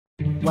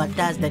What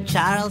does the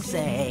Charles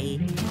say?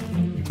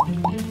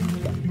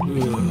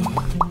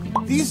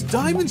 These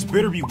diamonds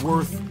better be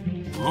worth...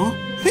 Huh?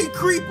 Hey,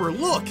 Creeper,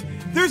 look!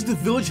 There's the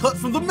village hut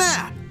from the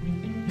map!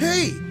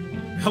 Hey!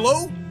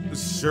 Hello?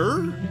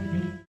 Sir?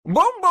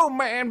 Boom Boom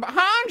Man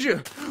behind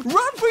you!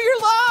 Run for your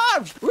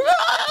lives!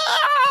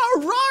 Ah!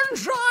 Run,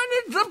 son!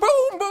 It's the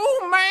Boom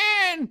Boom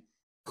Man!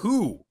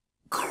 Who?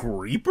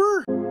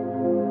 Creeper?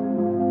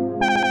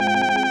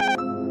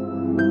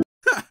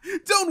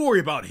 Don't worry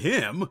about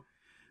him.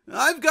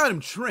 I've got him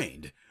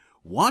trained.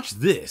 Watch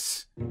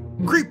this.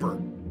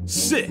 Creeper,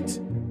 sit.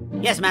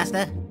 Yes,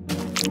 Master.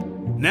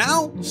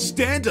 Now,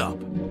 stand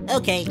up.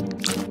 Okay.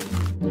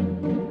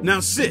 Now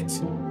sit.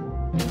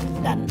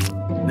 Done.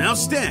 Now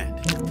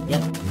stand.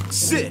 Yep.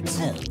 Sit.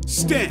 Oh.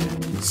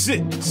 Stand.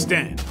 Sit.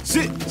 Stand.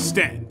 Sit.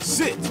 Stand.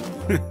 Sit.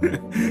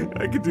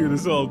 I could do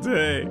this all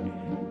day.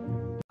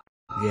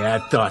 Yeah, I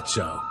thought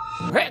so.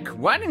 Heck,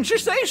 why didn't you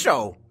say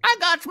so? I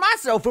got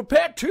myself a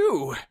pet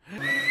too.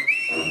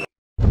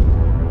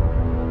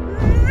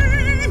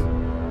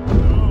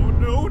 Oh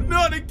no,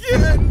 not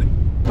again!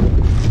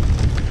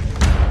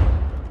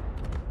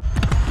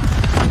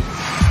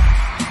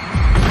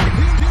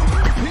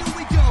 Here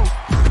we go.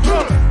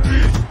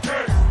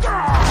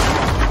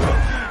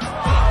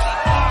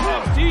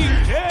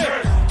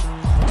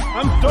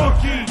 I'm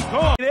Donkey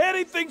Kong.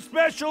 Anything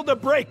special to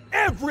break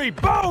every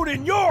bone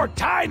in your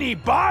tiny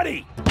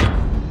body.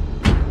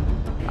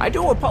 I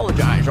do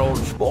apologize, old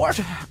sport.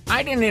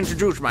 I didn't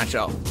introduce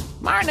myself.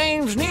 My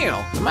name's Neil,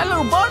 and my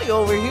little buddy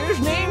over here's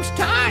name's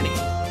Tiny.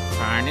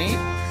 Tiny,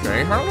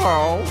 say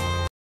hello.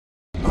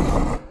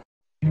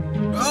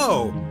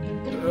 Oh,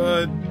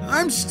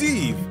 I'm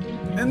Steve,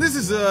 and this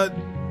is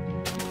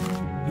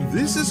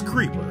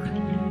Creeper.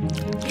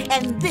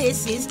 And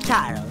this is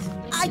Charles.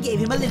 I gave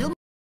him a little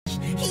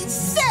He's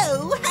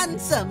so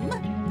handsome.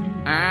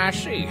 I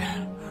see.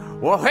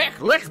 Well,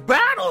 heck, let's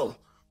battle.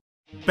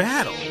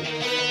 Battle?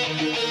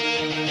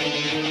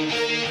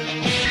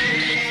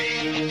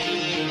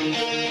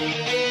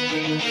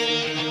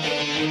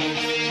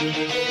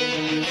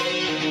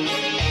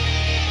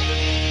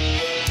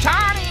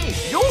 Tiny,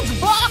 use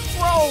block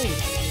throw.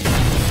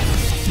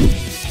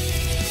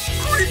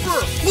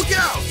 Creeper, look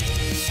out!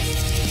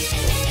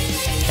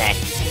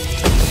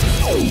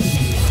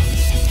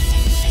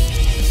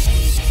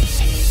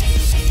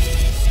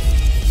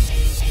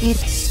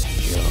 It's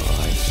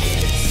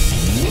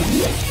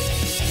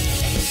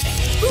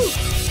Ooh,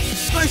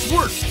 nice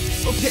work!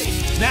 Okay,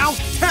 now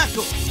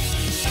tackle!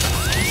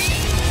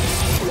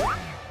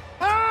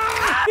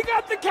 Ah! You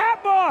got the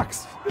cat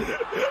box!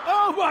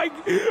 Oh my...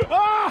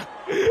 Ah!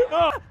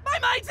 Oh. My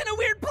mind's in a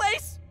weird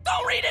place!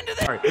 Don't read into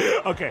this! Sorry.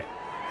 Okay.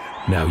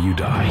 Now you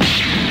die.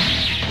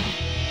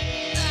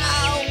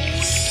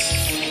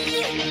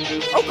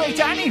 Okay,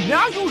 Tiny,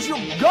 now use your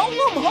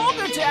Golem Hog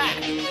attack.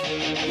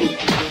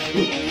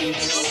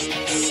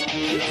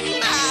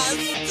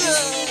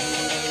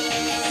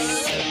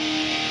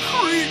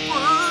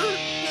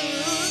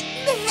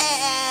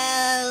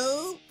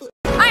 Help!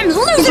 I'm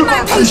losing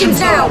my patience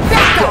now!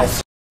 Back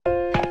off!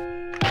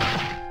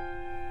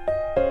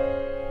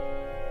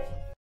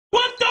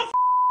 What the f?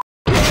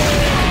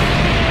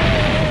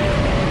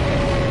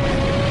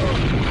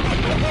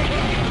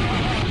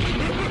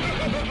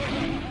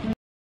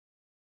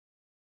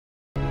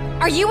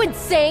 Are you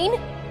insane?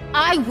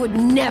 I would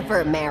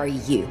never marry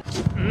you.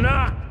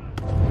 Not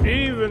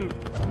even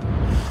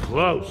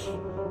close.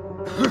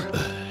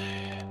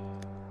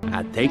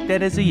 I take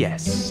that as a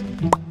yes.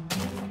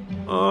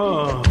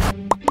 Oh.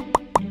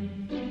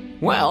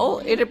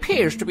 Well, it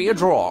appears to be a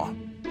draw.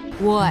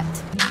 What?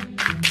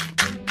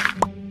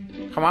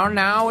 Come on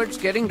now, it's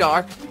getting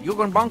dark. You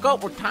can bunk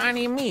up with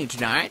Tiny and me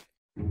tonight.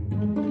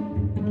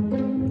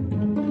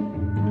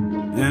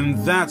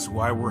 And that's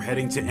why we're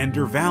heading to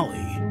Ender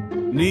Valley.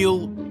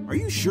 Neil, are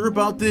you sure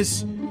about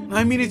this?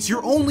 I mean, it's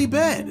your only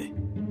bed.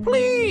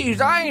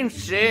 Please, I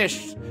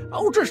insist.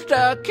 Oh, just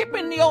keep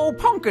in the old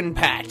pumpkin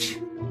patch.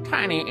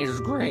 Tiny is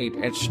great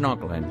at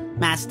snuggling.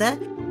 Master,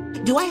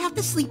 do I have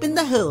to sleep in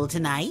the hole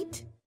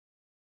tonight?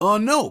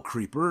 No,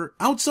 Creeper.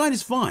 Outside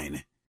is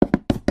fine.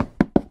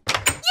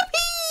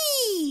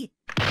 Yippee!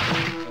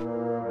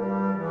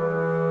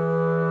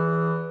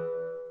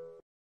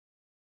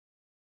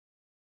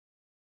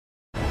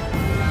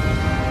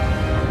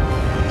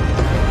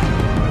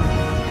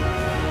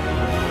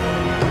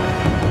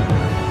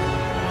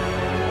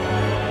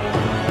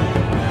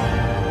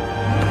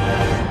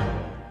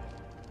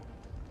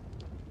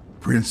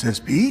 Princess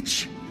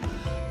Peach?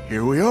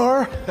 Here we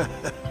are.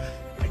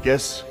 I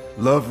guess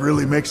love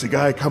really makes a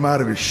guy come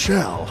out of his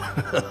shell.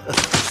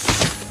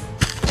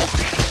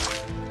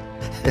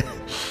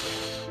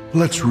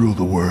 Let's rule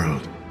the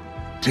world.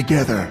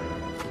 Together.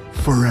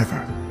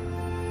 Forever.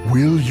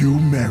 Will you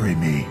marry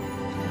me?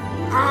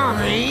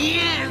 Oh,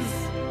 yes!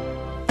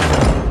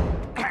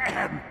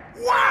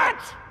 What?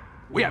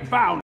 We have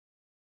found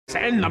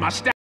and the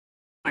mustache.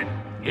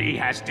 He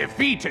has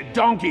defeated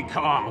Donkey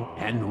Kong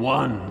and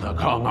won the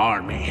Kong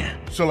army.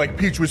 So like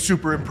Peach was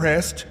super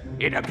impressed?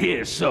 It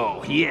appears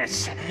so,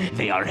 yes.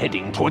 They are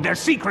heading toward their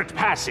secret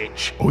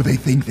passage. Oh, they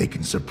think they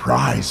can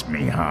surprise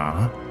me,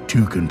 huh?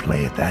 Two can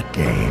play at that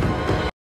game.